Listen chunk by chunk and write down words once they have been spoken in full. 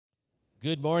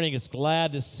Good morning. It's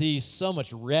glad to see so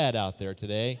much red out there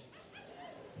today.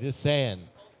 Just saying.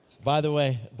 By the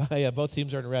way, both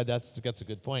teams are in red. That's a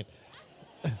good point.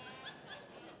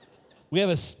 We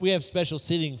have special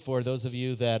seating for those of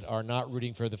you that are not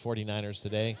rooting for the 49ers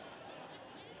today.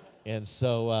 And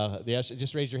so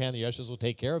just raise your hand. The ushers will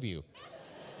take care of you.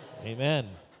 Amen.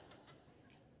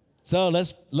 So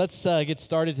let's get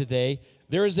started today.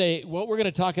 What we're going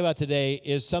to talk about today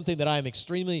is something that I'm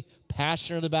extremely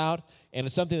passionate about, and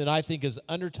it's something that I think is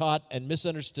undertaught and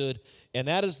misunderstood, and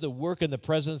that is the work and the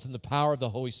presence and the power of the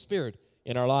Holy Spirit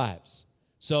in our lives.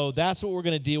 So that's what we're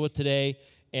going to deal with today,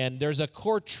 and there's a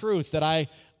core truth that I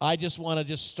just want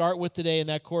to start with today, and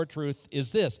that core truth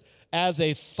is this. As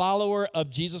a follower of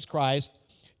Jesus Christ,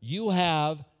 you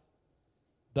have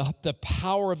the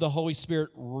power of the Holy Spirit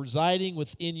residing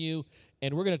within you,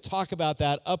 and we're going to talk about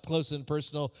that up close and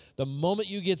personal. The moment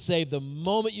you get saved,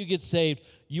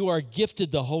 you are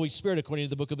gifted the Holy Spirit according to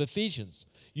the book of Ephesians.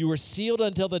 You were sealed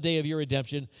until the day of your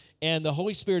redemption, and the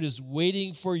Holy Spirit is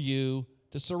waiting for you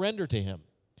to surrender to Him,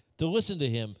 to listen to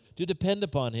Him, to depend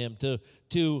upon Him,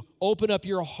 to open up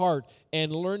your heart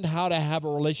and learn how to have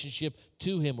a relationship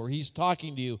to Him where He's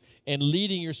talking to you and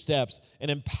leading your steps and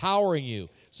empowering you.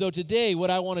 So today what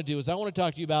I want to do is I want to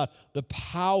talk to you about the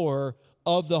power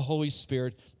of the Holy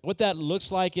Spirit, what that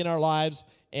looks like in our lives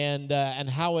and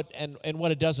how it and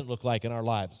what it doesn't look like in our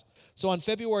lives. So on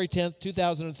February 10th,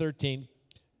 2013,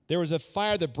 there was a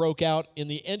fire that broke out in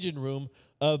the engine room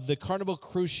of the Carnival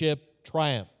cruise ship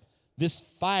Triumph. This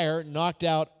fire knocked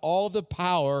out all the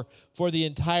power for the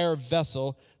entire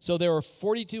vessel, so there were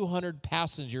 4,200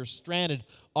 passengers stranded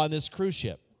on this cruise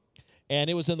ship. And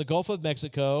it was in the Gulf of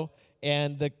Mexico,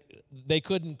 and they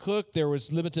couldn't cook. There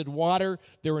was limited water.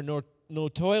 There were no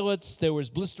toilets. There was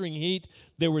blistering heat.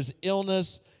 There was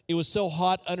illness. It was so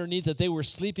hot underneath that they were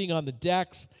sleeping on the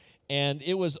decks, and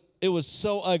it was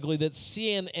so ugly that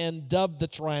CNN dubbed the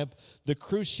Triumph the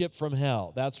cruise ship from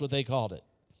hell. That's what they called it.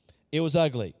 It was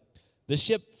ugly. The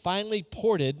ship finally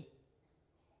ported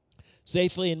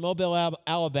safely in Mobile,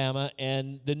 Alabama,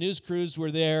 and the news crews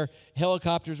were there,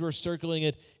 helicopters were circling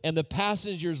it, and the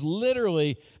passengers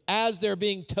literally, as they're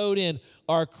being towed in,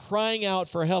 are crying out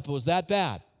for help. It was that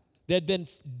bad. There had been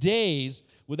days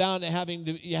without having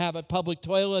to have a public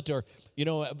toilet, or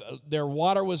their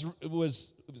water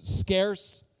was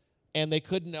scarce, and they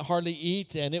couldn't hardly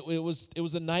eat, and it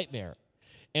was a nightmare.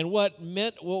 And what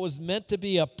was meant to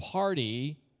be a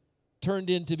party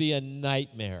turned into be a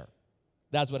nightmare.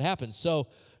 That's what happened. So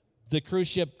the cruise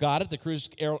ship got it. The cruise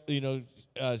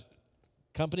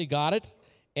company got it.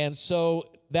 And so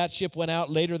that ship went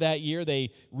out later that year.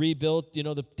 They rebuilt,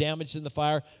 the damage in the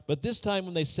fire. But this time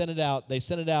when they sent it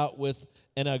out with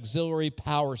an auxiliary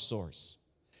power source.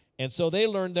 And so they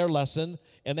learned their lesson.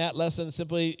 And that lesson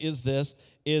simply is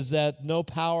that no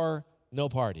power, no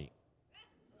party.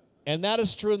 And that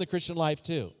is true in the Christian life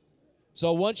too.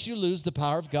 So once you lose the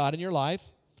power of God in your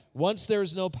life, once there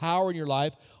is no power in your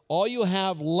life, all you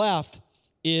have left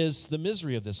is the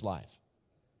misery of this life.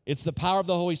 It's the power of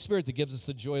the Holy Spirit that gives us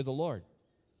the joy of the Lord.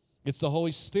 It's the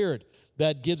Holy Spirit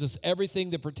that gives us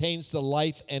everything that pertains to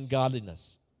life and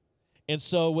godliness. And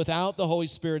so without the Holy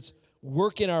Spirit's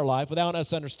work in our life, without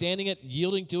us understanding it,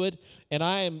 yielding to it, and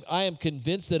I am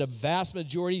convinced that a vast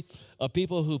majority of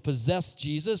people who possess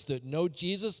Jesus, that know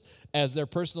Jesus as their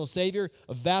personal Savior,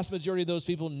 a vast majority of those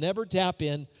people never tap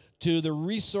in to the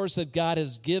resource that God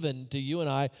has given to you and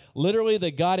I, literally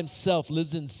that God Himself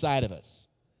lives inside of us,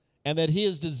 and that He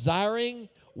is desiring,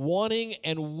 wanting,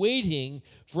 and waiting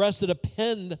for us to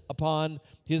depend upon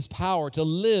His power, to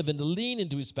live and to lean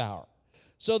into His power.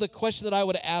 So the question that I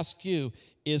would ask you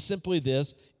is simply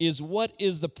this, is what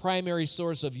is the primary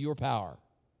source of your power?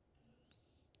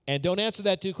 And don't answer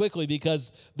that too quickly,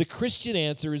 because the Christian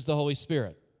answer is the Holy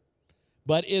Spirit.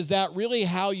 But is that really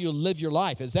how you live your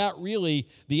life? Is that really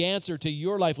the answer to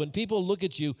your life? When people look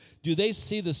at you, do they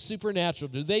see the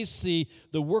supernatural? Do they see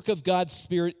the work of God's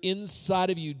Spirit inside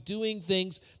of you doing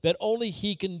things that only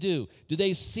He can do? Do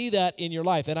they see that in your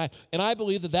life? And I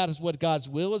believe that is what God's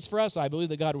will is for us. I believe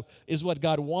that God is what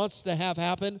God wants to have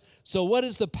happen. So what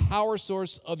is the power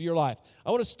source of your life? I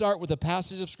want to start with a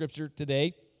passage of Scripture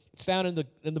today. It's found in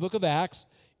the book of Acts.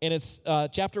 And it's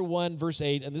chapter 1, verse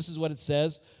 8, and this is what it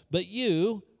says. But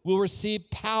you will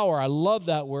receive power. I love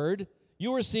that word.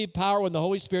 You'll receive power when the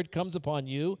Holy Spirit comes upon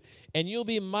you, and you'll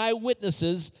be my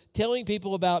witnesses, telling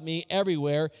people about me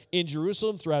everywhere in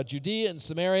Jerusalem, throughout Judea and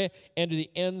Samaria, and to the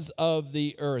ends of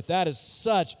the earth. That is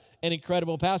such an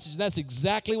incredible passage. And that's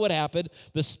exactly what happened.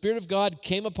 The Spirit of God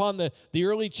came upon the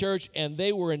early church, and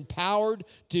they were empowered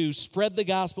to spread the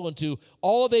gospel into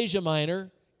all of Asia Minor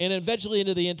and eventually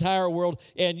into the entire world.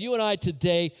 And you and I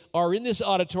today are in this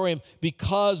auditorium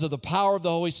because of the power of the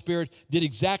Holy Spirit, did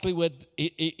exactly what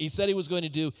he said he was going to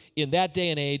do in that day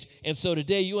and age. And so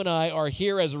today you and I are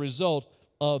here as a result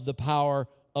of the power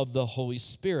of the Holy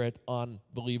Spirit on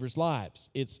believers' lives.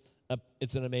 It's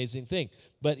an amazing thing.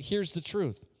 But here's the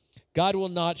truth. God will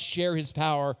not share his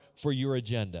power for your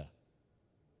agenda.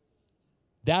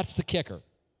 That's the kicker.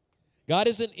 God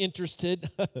isn't interested.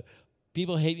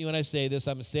 People hate me when I say this.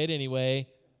 I'm going to say it anyway.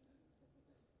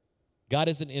 God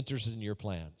isn't interested in your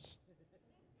plans.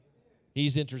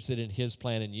 He's interested in his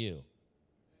plan in you.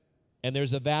 And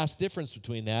there's a vast difference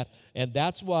between that. And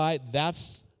that's why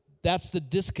that's the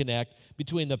disconnect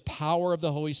between the power of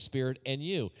the Holy Spirit and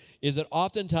you, is that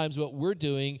oftentimes what we're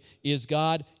doing is,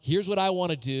 God, here's what I want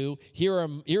to do.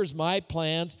 Here's my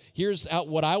plans. Here's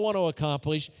what I want to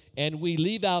accomplish. And we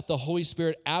leave out the Holy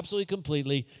Spirit absolutely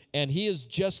completely, and he is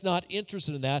just not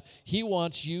interested in that. He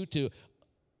wants you to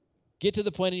get to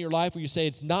the point in your life where you say,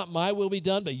 it's not my will be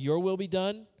done, but your will be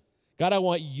done. God, I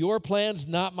want your plans,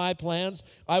 not my plans.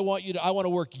 I want to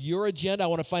work your agenda. I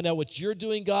want to find out what you're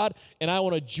doing, God, and I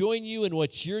want to join you in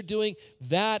what you're doing.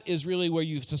 That is really where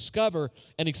you discover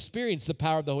and experience the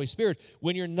power of the Holy Spirit,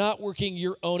 when you're not working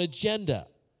your own agenda.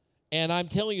 And I'm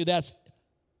telling you, that's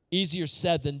easier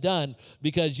said than done,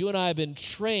 because you and I have been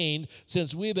trained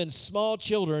since we've been small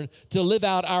children to live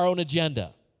out our own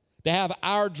agenda, to have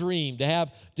our dream, to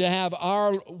have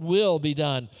our will be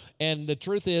done. And the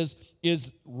truth is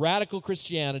radical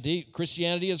Christianity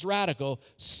is radical,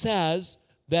 says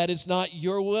that it's not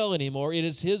your will anymore, it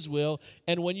is his will.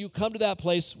 And when you come to that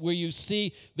place where you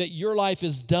see that your life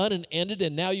is done and ended,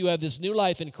 and now you have this new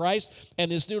life in Christ, and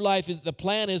this new life, the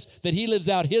plan is that he lives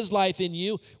out his life in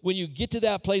you. When you get to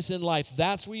that place in life,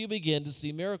 that's where you begin to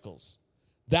see miracles.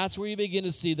 That's where you begin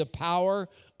to see the power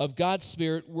of God's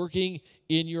Spirit working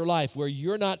in your life, where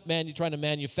you're not trying to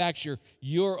manufacture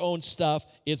your own stuff.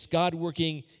 It's God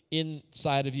working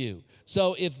inside of you.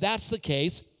 So if that's the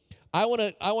case, I want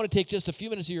to take just a few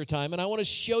minutes of your time, and I want to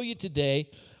show you today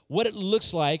what it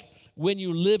looks like when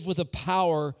you live with the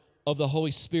power of the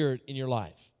Holy Spirit in your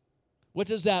life. What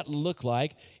does that look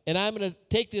like? And I'm going to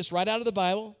take this right out of the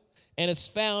Bible, and it's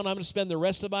found, I'm going to spend the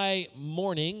rest of my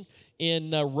morning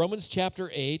in Romans chapter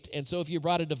 8. And so if you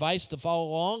brought a device to follow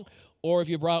along, or if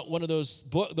you brought one of those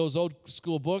old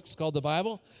school books called the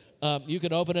Bible, you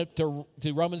can open it to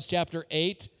Romans chapter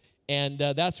 8, and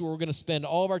that's where we're going to spend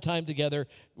all of our time together.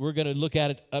 We're going to look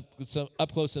at it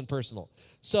up close and personal.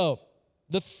 So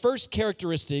the first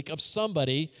characteristic of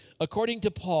somebody, according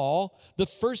to Paul, the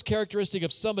first characteristic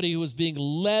of somebody who is being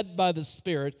led by the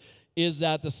Spirit is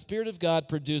that the Spirit of God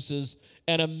produces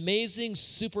an amazing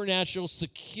supernatural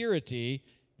security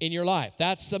in your life.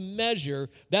 That's the measure,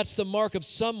 that's the mark of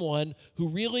someone who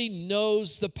really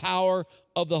knows the power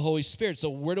of the Holy Spirit. So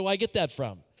where do I get that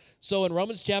from? So in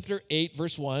Romans chapter 8,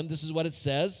 verse 1, this is what it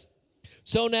says.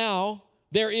 So now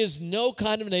there is no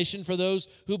condemnation for those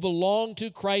who belong to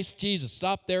Christ Jesus.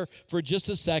 Stop there for just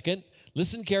a second.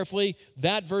 Listen carefully.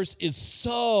 That verse is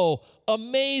so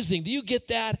amazing. Do you get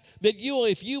that? That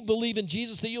if you believe in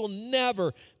Jesus, that you'll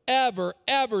never, ever,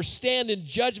 ever stand in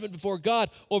judgment before God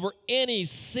over any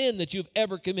sin that you've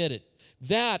ever committed.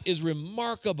 That is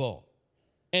remarkable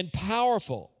and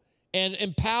powerful and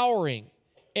empowering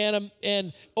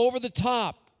and over the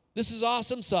top. This is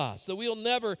awesome sauce. So we'll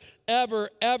never, ever,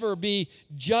 ever be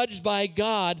judged by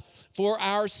God for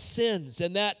our sins.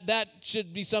 And that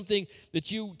should be something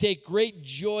that you take great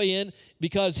joy in,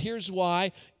 because here's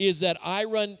why, is that I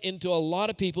run into a lot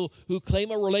of people who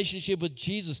claim a relationship with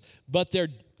Jesus, but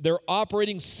their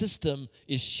operating system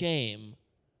is shame,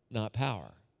 not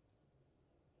power.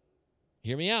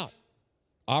 Hear me out.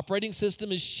 Operating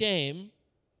system is shame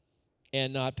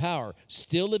and not power.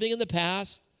 Still living in the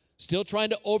past, still trying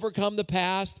to overcome the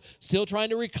past, still trying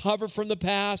to recover from the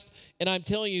past. And I'm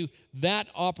telling you, that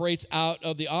operates out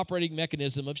of the operating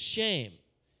mechanism of shame.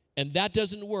 And that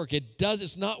doesn't work.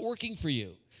 It's not working for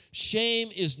you.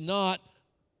 Shame is not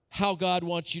how God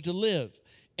wants you to live.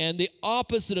 And the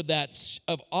opposite of that,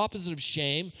 opposite of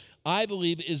shame, I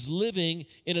believe, is living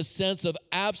in a sense of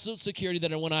absolute security,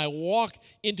 that when I walk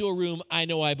into a room, I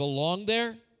know I belong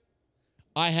there.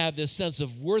 I have this sense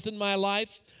of worth in my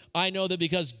life. I know that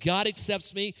because God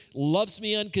accepts me, loves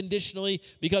me unconditionally,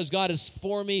 because God is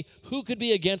for me, who could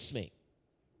be against me?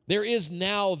 There is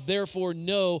now, therefore,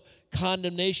 no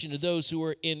condemnation to those who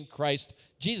are in Christ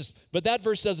Jesus. But that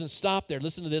verse doesn't stop there.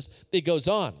 Listen to this. It goes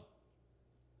on.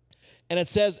 And it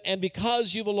says, and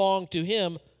because you belong to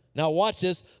him, now watch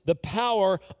this, the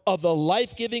power of the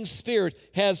life-giving Spirit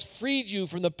has freed you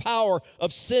from the power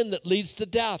of sin that leads to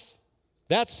death.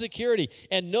 That's security.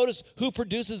 And notice who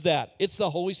produces that. It's the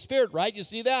Holy Spirit, right? You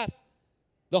see that?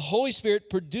 The Holy Spirit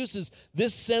produces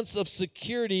this sense of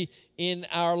security in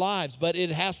our lives, but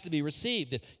it has to be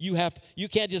received. You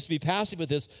can't just be passive with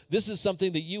this. This is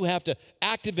something that you have to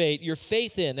activate your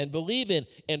faith in and believe in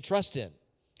and trust in.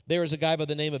 There is a guy by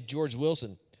the name of George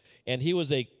Wilson, and he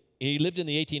lived in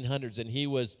the 1800s, and he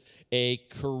was a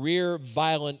career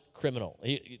violent criminal.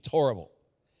 It's horrible.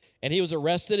 And he was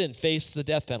arrested and faced the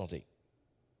death penalty.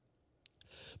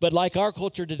 But like our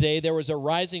culture today, there was a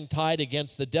rising tide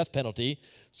against the death penalty.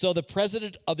 So the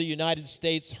President of the United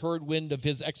States heard wind of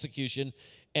his execution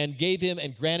and gave him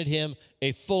and granted him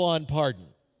a full-on pardon.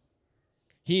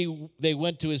 They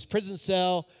went to his prison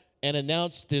cell and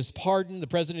announced his pardon. The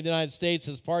President of the United States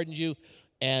has pardoned you.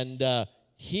 And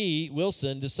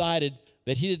Wilson, decided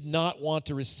that he did not want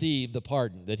to receive the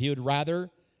pardon, that he would rather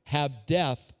have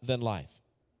death than life.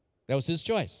 That was his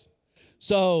choice.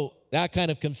 So that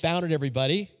kind of confounded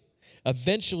everybody.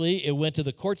 Eventually, it went to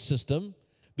the court system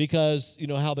because you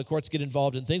know how the courts get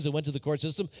involved in things. It went to the court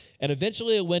system, and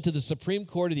eventually it went to the Supreme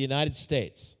Court of the United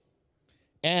States.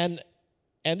 And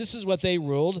this is what they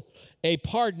ruled. A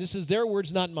pardon, this is their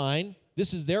words, not mine.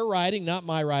 This is their writing, not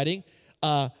my writing.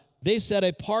 They said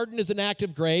a pardon is an act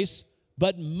of grace,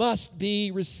 but must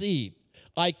be received.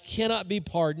 I cannot be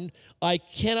pardoned. I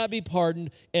cannot be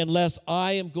pardoned unless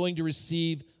I am going to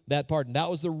receive that pardon. That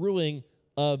was the ruling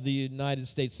of the United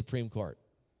States Supreme Court.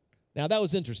 Now, that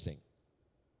was interesting.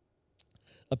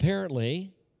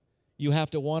 Apparently, you have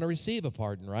to want to receive a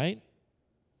pardon, right?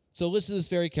 So listen to this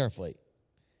very carefully.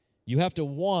 You have to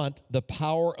want the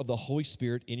power of the Holy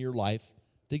Spirit in your life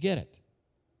to get it.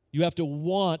 You have to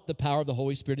want the power of the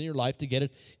Holy Spirit in your life to get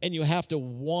it, and you have to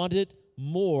want it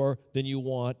more than you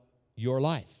want your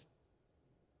life.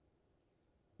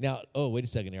 Now, wait a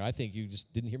second here. I think you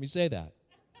just didn't hear me say that.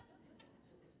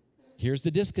 Here's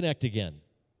the disconnect again.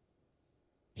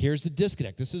 Here's the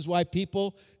disconnect. This is why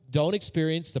people don't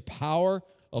experience the power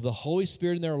of the Holy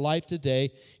Spirit in their life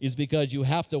today, is because you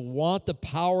have to want the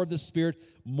power of the Spirit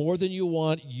more than you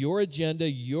want your agenda,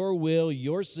 your will,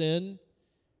 your sin,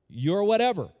 your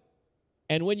whatever.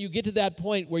 And when you get to that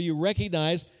point where you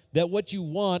recognize that what you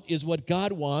want is what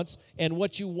God wants, and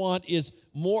what you want is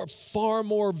far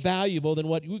more valuable than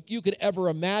what you could ever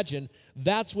imagine,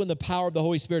 that's when the power of the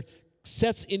Holy Spirit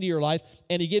sets into your life,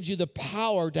 and He gives you the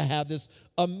power to have this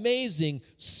amazing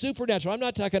supernatural. I'm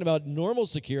not talking about normal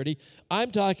security. I'm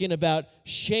talking about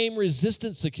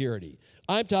shame-resistant security.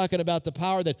 I'm talking about the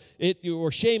power that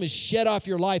your shame is shed off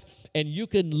your life, and you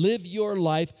can live your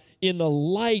life in the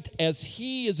light as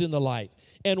He is in the light,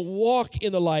 and walk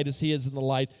in the light as He is in the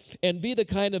light, and be the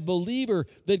kind of believer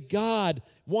that God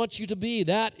wants you to be.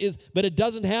 But it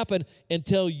doesn't happen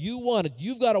until you want it.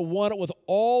 You've got to want it with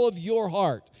all of your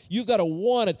heart. You've got to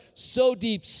want it so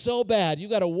deep, so bad. You've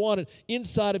got to want it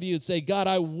inside of you and say, God,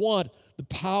 I want the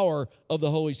power of the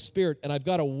Holy Spirit, and I've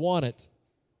got to want it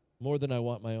more than I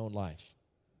want my own life.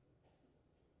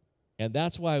 And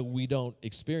that's why we don't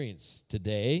experience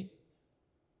today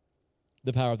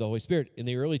the power of the Holy Spirit. In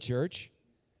the early church,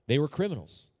 they were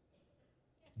criminals.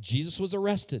 Jesus was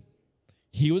arrested.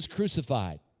 He was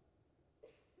crucified.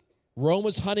 Rome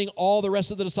was hunting all the rest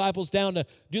of the disciples down to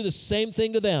do the same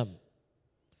thing to them.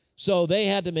 So they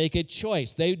had to make a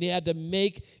choice. They had to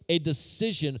make a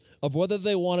decision of whether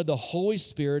they wanted the Holy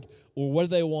Spirit or whether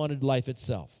they wanted life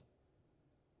itself.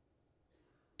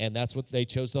 And that's what they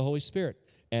chose, the Holy Spirit.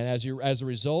 And as a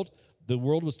result, the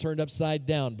world was turned upside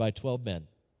down by 12 men.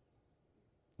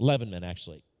 11 men,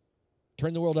 actually.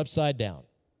 Turned the world upside down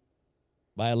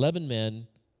by 11 men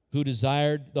who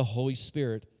desired the Holy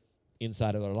Spirit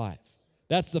inside of their life.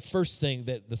 That's the first thing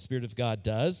that the Spirit of God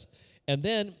does. And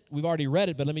then, we've already read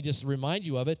it, but let me just remind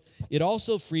you of it. It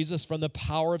also frees us from the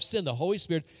power of sin. The Holy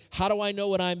Spirit, how do I know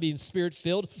when I'm being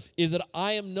Spirit-filled? Is that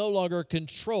I am no longer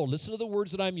controlled. Listen to the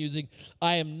words that I'm using.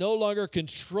 I am no longer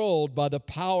controlled by the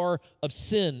power of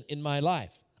sin in my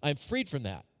life. I'm freed from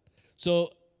that. So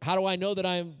how do I know that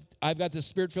I've got this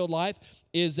Spirit-filled life?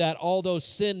 Is that although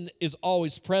sin is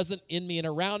always present in me and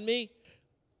around me,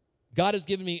 God has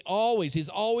given me He's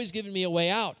always given me a way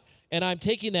out. And I'm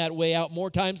taking that way out more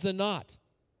times than not.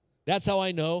 That's how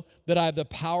I know that I have the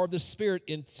power of the Spirit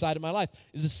inside of my life.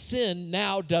 Is the sin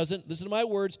now doesn't, listen to my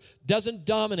words, doesn't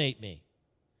dominate me.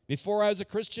 Before I was a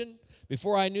Christian,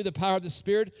 before I knew the power of the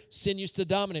Spirit, sin used to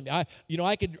dominate me.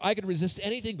 I could resist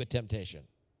anything but temptation.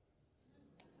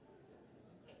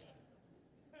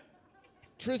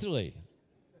 Truthfully.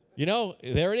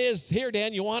 There it is. Here,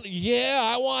 Dan, you want it? Yeah,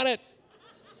 I want it.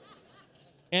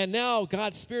 And now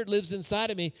God's Spirit lives inside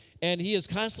of me, and He is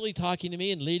constantly talking to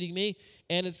me and leading me.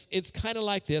 And it's kind of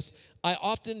like this. I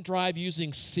often drive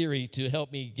using Siri to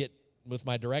help me get with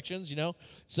my directions,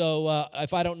 So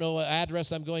if I don't know what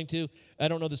address I'm going to, I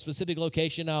don't know the specific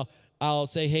location, I'll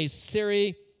say, hey,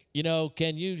 Siri,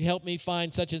 can you help me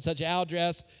find such and such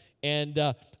address? And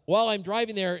while I'm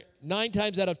driving there, 9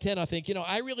 times out of 10, I think,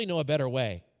 I really know a better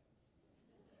way.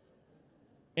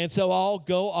 And so I'll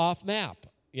go off map.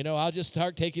 I'll just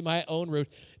start taking my own route.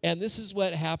 And this is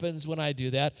what happens when I do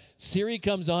that. Siri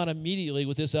comes on immediately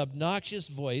with this obnoxious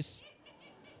voice.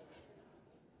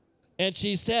 And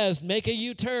she says, make a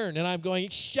U-turn. And I'm going,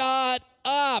 shut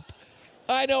up.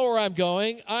 I know where I'm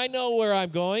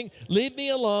going. Leave me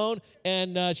alone.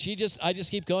 And I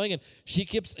just keep going. And she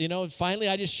keeps, finally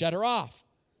I just shut her off.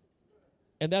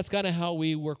 And that's kind of how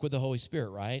we work with the Holy Spirit,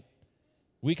 right?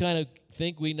 We kind of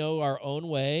think we know our own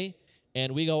way,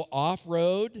 and we go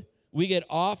off-road, we get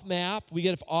off map, we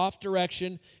get off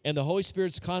direction, and the Holy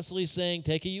Spirit's constantly saying,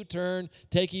 take a U-turn,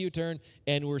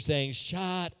 and we're saying,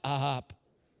 shut up.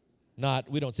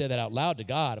 We don't say that out loud to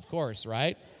God, of course,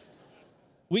 right?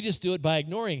 We just do it by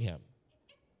ignoring him.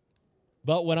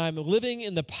 But when I'm living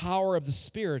in the power of the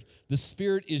Spirit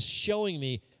is showing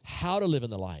me how to live in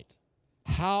the light,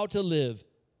 how to live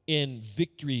in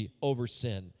victory over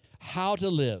sin, how to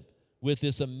live with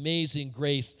this amazing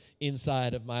grace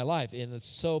inside of my life. And it's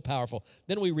so powerful.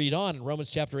 Then we read on in Romans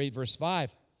chapter 8, verse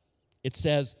 5. It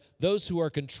says, those who are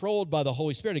controlled by the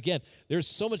Holy Spirit. Again, there's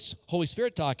so much Holy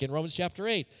Spirit talk in Romans chapter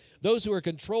 8. Those who are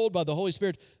controlled by the Holy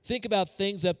Spirit, think about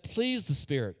things that please the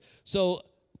Spirit. So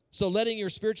letting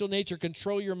your spiritual nature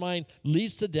control your mind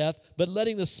leads to death, but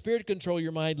letting the Spirit control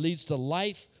your mind leads to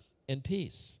life and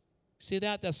peace. See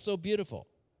that? That's so beautiful.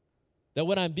 That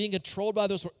when I'm being controlled by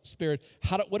the Spirit,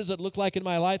 what does it look like in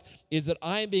my life? Is that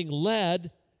I am being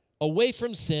led away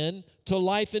from sin to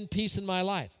life and peace in my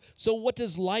life. So what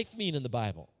does life mean in the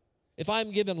Bible? If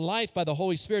I'm given life by the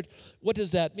Holy Spirit, what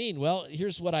does that mean? Well,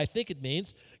 here's what I think it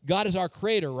means. God is our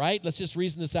creator, right? Let's just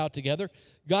reason this out together.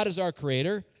 God is our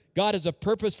creator. God has a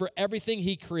purpose for everything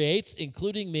he creates,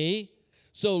 including me.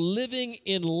 So living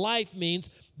in life means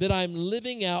that I'm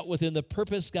living out within the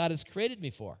purpose God has created me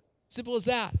for. Simple as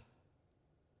that.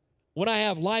 When I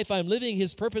have life, I'm living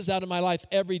his purpose out in my life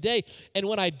every day. And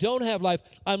when I don't have life,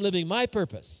 I'm living my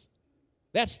purpose.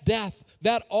 That's death.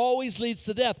 That always leads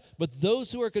to death. But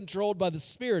those who are controlled by the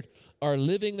Spirit are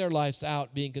living their lives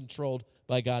out, being controlled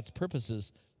by God's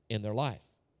purposes in their life,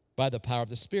 by the power of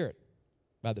the Spirit.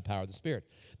 By the power of the Spirit.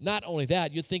 Not only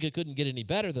that, you'd think it couldn't get any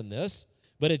better than this,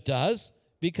 but it does,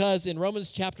 because in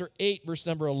Romans chapter 8, verse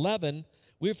number 11,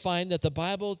 we find that the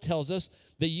Bible tells us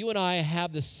that you and I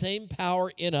have the same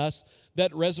power in us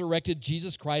that resurrected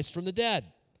Jesus Christ from the dead.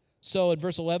 So in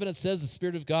verse 11, it says, the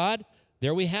Spirit of God,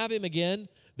 there we have him again.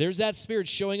 There's that Spirit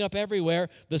showing up everywhere.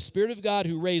 The Spirit of God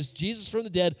who raised Jesus from the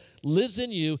dead lives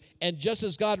in you, and just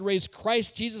as God raised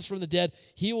Christ Jesus from the dead,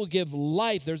 he will give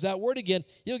life. There's that word again.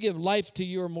 He'll give life to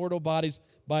your mortal bodies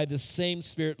by the same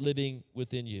Spirit living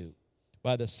within you.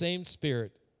 By the same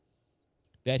Spirit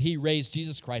that he raised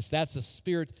Jesus Christ. That's the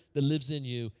Spirit that lives in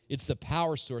you. It's the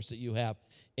power source that you have.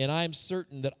 And I'm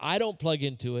certain that I don't plug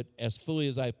into it as fully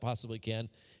as I possibly can,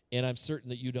 and I'm certain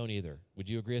that you don't either. Would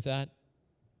you agree with that?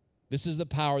 This is the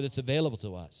power that's available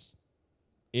to us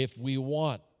if we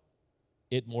want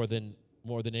it more than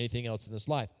anything else in this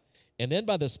life. And then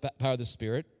by the power of the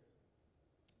Spirit,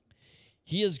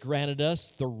 he has granted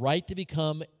us the right to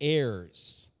become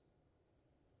heirs.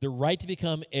 The right to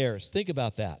become heirs. Think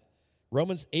about that.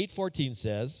 Romans 8:14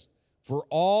 says, for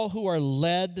all who are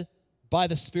led by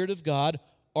the Spirit of God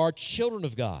are children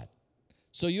of God.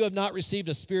 So you have not received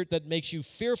a spirit that makes you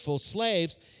fearful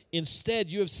slaves.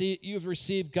 Instead, you have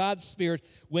received God's Spirit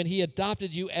when he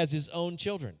adopted you as his own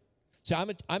children. So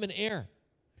I'm an heir.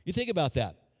 You think about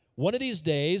that. One of these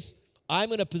days, I'm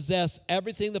going to possess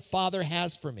everything the Father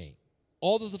has for me.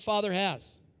 All that the Father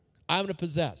has, I'm going to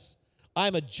possess.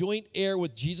 I'm a joint heir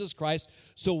with Jesus Christ.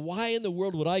 So why in the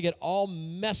world would I get all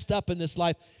messed up in this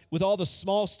life with all the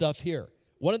small stuff here?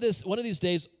 One of these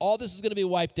days, all this is going to be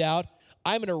wiped out.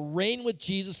 I'm going to reign with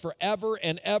Jesus forever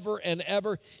and ever and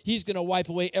ever. He's going to wipe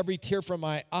away every tear from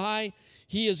my eye.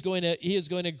 He is going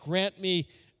to grant me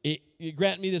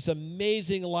this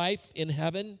amazing life in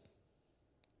heaven.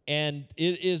 And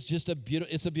it is just a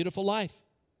beautiful life.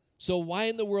 So why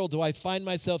in the world do I find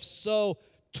myself so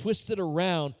twisted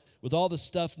around with all the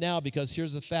stuff now? Because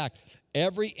here's the fact.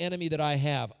 Every enemy that I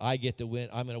have, I get to win.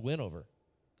 I'm going to win over.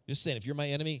 Just saying, if you're my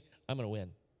enemy, I'm going to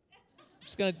win.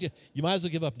 You might as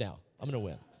well give up now. I'm going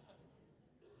to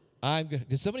win.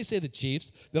 Did somebody say the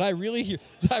Chiefs? Did I really hear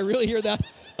that?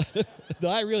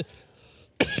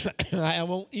 I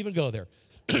won't even go there.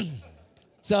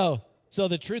 So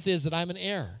the truth is that I'm an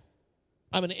heir.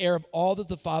 I'm an heir of all that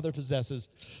the Father possesses.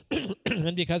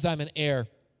 And because I'm an heir,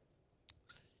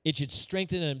 it should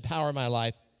strengthen and empower my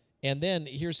life. And then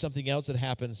here's something else that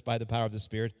happens by the power of the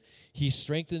Spirit. He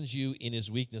strengthens you in his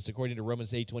weakness. According to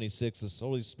Romans 8:26, the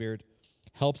Holy Spirit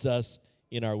helps us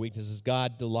in our weaknesses.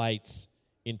 God delights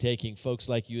in taking folks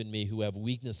like you and me who have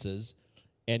weaknesses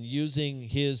and using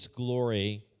his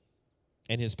glory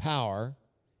and his power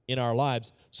in our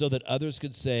lives so that others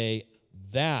could say,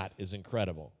 that is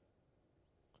incredible.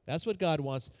 That's what God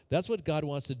wants. That's what God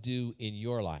wants to do in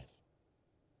your life.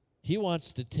 He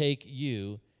wants to take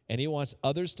you, and he wants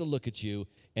others to look at you,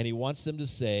 and he wants them to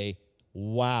say,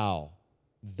 wow,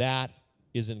 that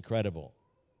is incredible,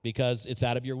 because it's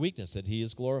out of your weakness that he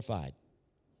is glorified.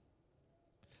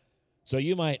 So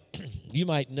you might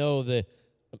know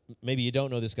maybe you don't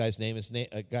know this guy's name. It's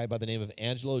a guy by the name of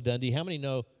Angelo Dundee. How many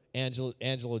know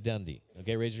Angelo Dundee?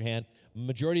 Okay, raise your hand.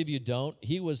 Majority of you don't.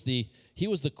 He was the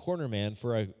corner man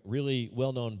for a really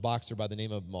well-known boxer by the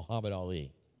name of Muhammad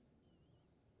Ali.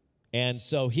 And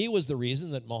so he was the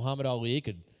reason that Muhammad Ali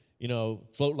could,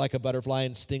 float like a butterfly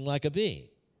and sting like a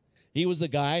bee. He was the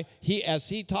guy, as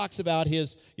he talks about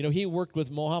his, he worked with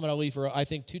Muhammad Ali for, I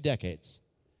think, 2 decades.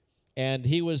 And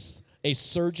he was a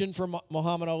surgeon for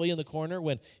Muhammad Ali in the corner.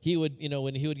 When he would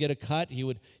get a cut, he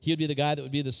would be the guy that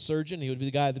would be the surgeon. He would be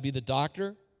the guy that would be the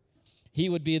doctor. He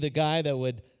would be the guy that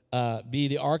would be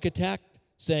the architect,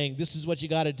 saying, "This is what you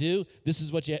got to do. This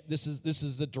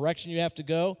is the direction you have to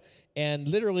go." And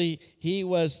literally, he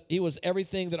was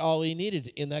everything that Ali needed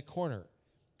in that corner.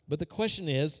 But the question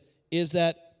is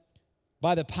that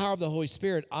by the power of the Holy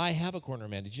Spirit, I have a corner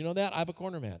man. Did you know that? I have a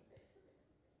corner man.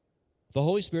 The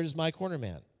Holy Spirit is my corner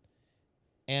man.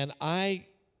 And I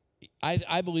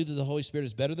believe that the Holy Spirit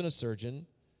is better than a surgeon,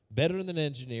 better than an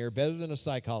engineer, better than a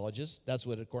psychologist. That's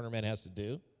what a corner man has to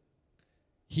do.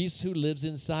 He's who lives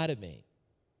inside of me.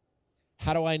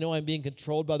 How do I know I'm being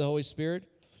controlled by the Holy Spirit?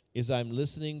 Is I'm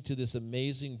listening to this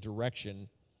amazing direction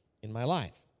in my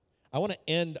life. I want to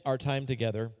end our time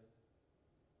together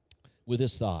with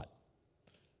this thought.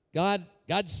 God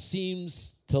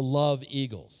seems to love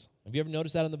eagles. Have you ever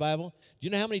noticed that in the Bible? Do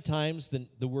you know how many times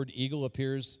the word eagle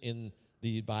appears in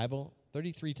the Bible?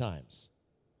 33 times.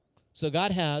 So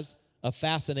God has a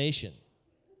fascination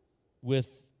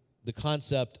with the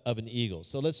concept of an eagle.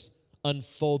 So let's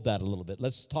unfold that a little bit.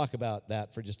 Let's talk about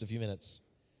that for just a few minutes.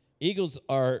 Eagles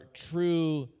are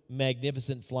true,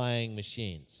 magnificent flying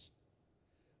machines.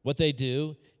 What they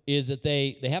do is that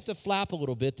they have to flap a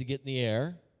little bit to get in the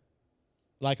air,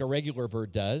 like a regular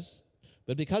bird does.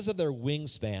 But because of their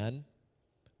wingspan,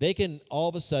 they can all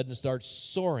of a sudden start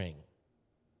soaring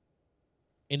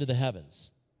into the heavens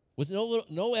with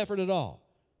no effort at all.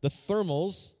 The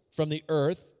thermals from the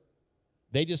earth,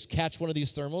 they just catch one of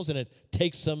these thermals and it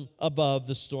takes them above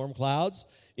the storm clouds.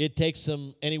 It takes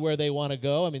them anywhere they want to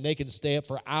go. I mean, they can stay up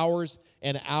for hours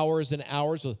and hours and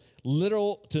hours with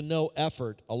little to no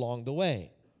effort along the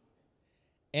way.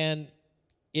 And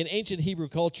in ancient Hebrew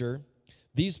culture,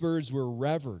 these birds were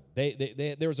revered.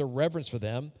 There was a reverence for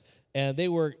them, and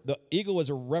the eagle was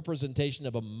a representation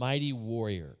of a mighty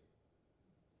warrior.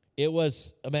 It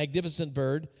was a magnificent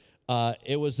bird.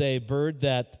 It was a bird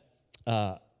that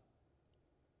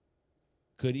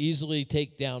could easily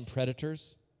take down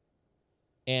predators.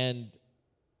 And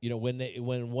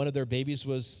when one of their babies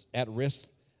was at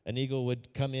risk, an eagle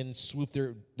would come in, swoop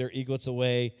their eaglets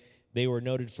away. They were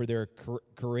noted for their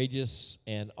courageous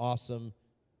and awesome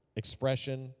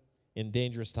expression in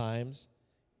dangerous times,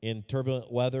 in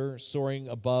turbulent weather, soaring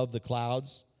above the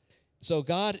clouds. So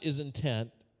God is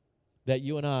intent that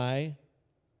you and I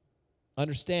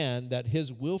understand that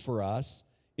his will for us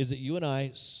is that you and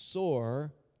I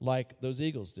soar like those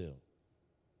eagles do.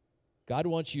 God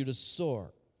wants you to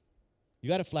soar. You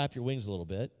got to flap your wings a little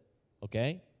bit,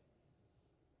 okay?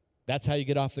 That's how you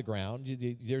get off the ground.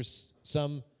 There's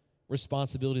some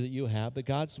responsibility that you have, but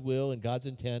God's will and God's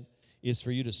intent is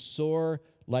for you to soar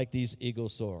like these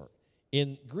eagles soar.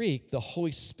 In Greek, the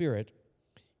Holy Spirit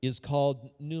is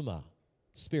called pneuma,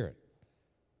 spirit.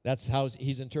 That's how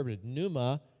he's interpreted.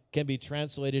 Pneuma can be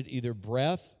translated either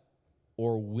breath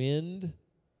or wind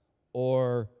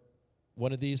or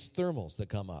one of these thermals that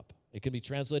come up. It can be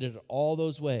translated all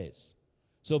those ways.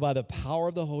 So by the power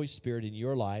of the Holy Spirit in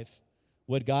your life,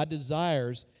 what God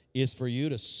desires is for you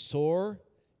to soar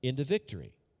into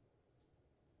victory,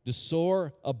 to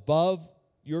soar above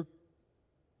your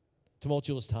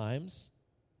tumultuous times.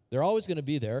 They're always going to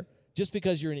be there. Just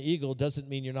because you're an eagle doesn't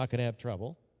mean you're not going to have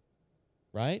trouble,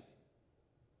 right?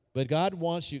 But God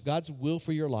wants you, God's will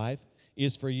for your life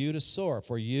is for you to soar,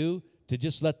 for you to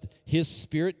just let his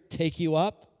Spirit take you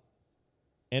up,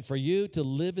 and for you to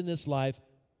live in this life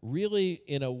really,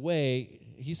 in a way,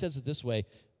 he says it this way,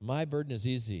 my burden is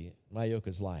easy, my yoke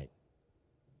is light.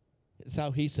 That's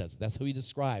how he says it. That's how he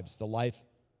describes the life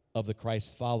of the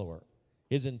Christ follower.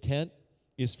 His intent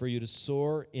is for you to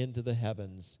soar into the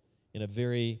heavens in a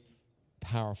very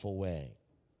powerful way.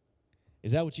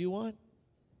 Is that what you want?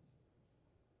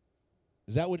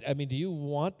 Is that what, do you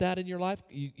want that in your life?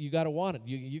 You got to want it.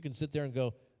 You can sit there and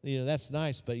go, that's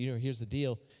nice, but here's the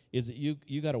deal, is that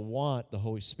you got to want the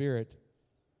Holy Spirit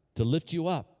to lift you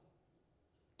up,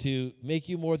 to make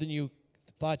you more than you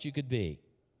thought you could be.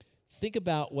 Think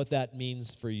about what that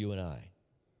means for you and I.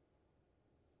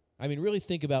 Really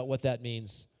think about what that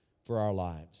means for our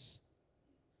lives.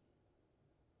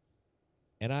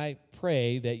 And I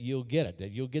pray that you'll get it,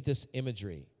 that you'll get this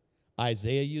imagery.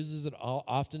 Isaiah uses it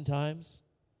oftentimes.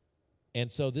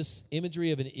 And so this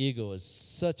imagery of an eagle is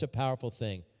such a powerful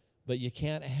thing, but you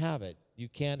can't have it. You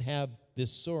can't have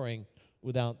this soaring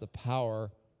without the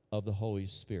power of the Holy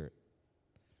Spirit.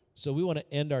 So we want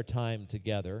to end our time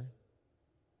together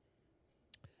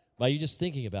by you just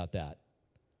thinking about that.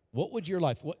 What would your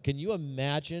life, can you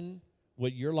imagine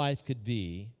what your life could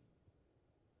be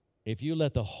if you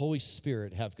let the Holy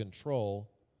Spirit have control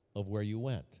of where you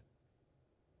went?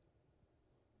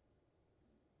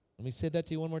 Let me say that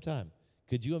to you one more time.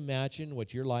 Could you imagine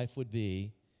what your life would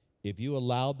be if you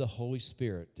allowed the Holy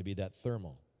Spirit to be that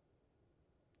thermal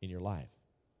in your life?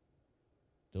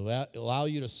 To allow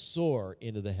you to soar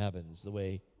into the heavens the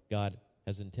way God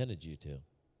has intended you to.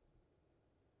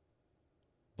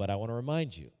 But I want to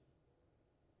remind you,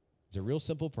 it's a real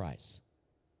simple price.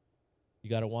 You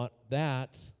got to want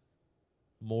that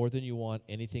more than you want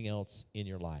anything else in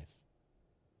your life.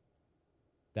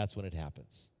 That's when it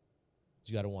happens.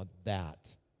 You got to want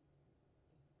that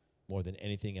more than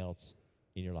anything else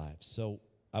in your life. So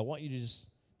I want you to just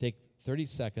take 30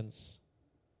 seconds,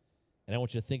 and I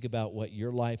want you to think about what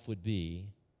your life would be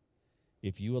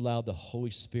if you allowed the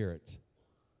Holy Spirit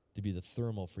to be the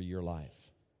thermal for your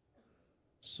life,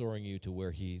 soaring you to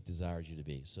where he desires you to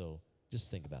be. So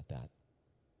just think about that.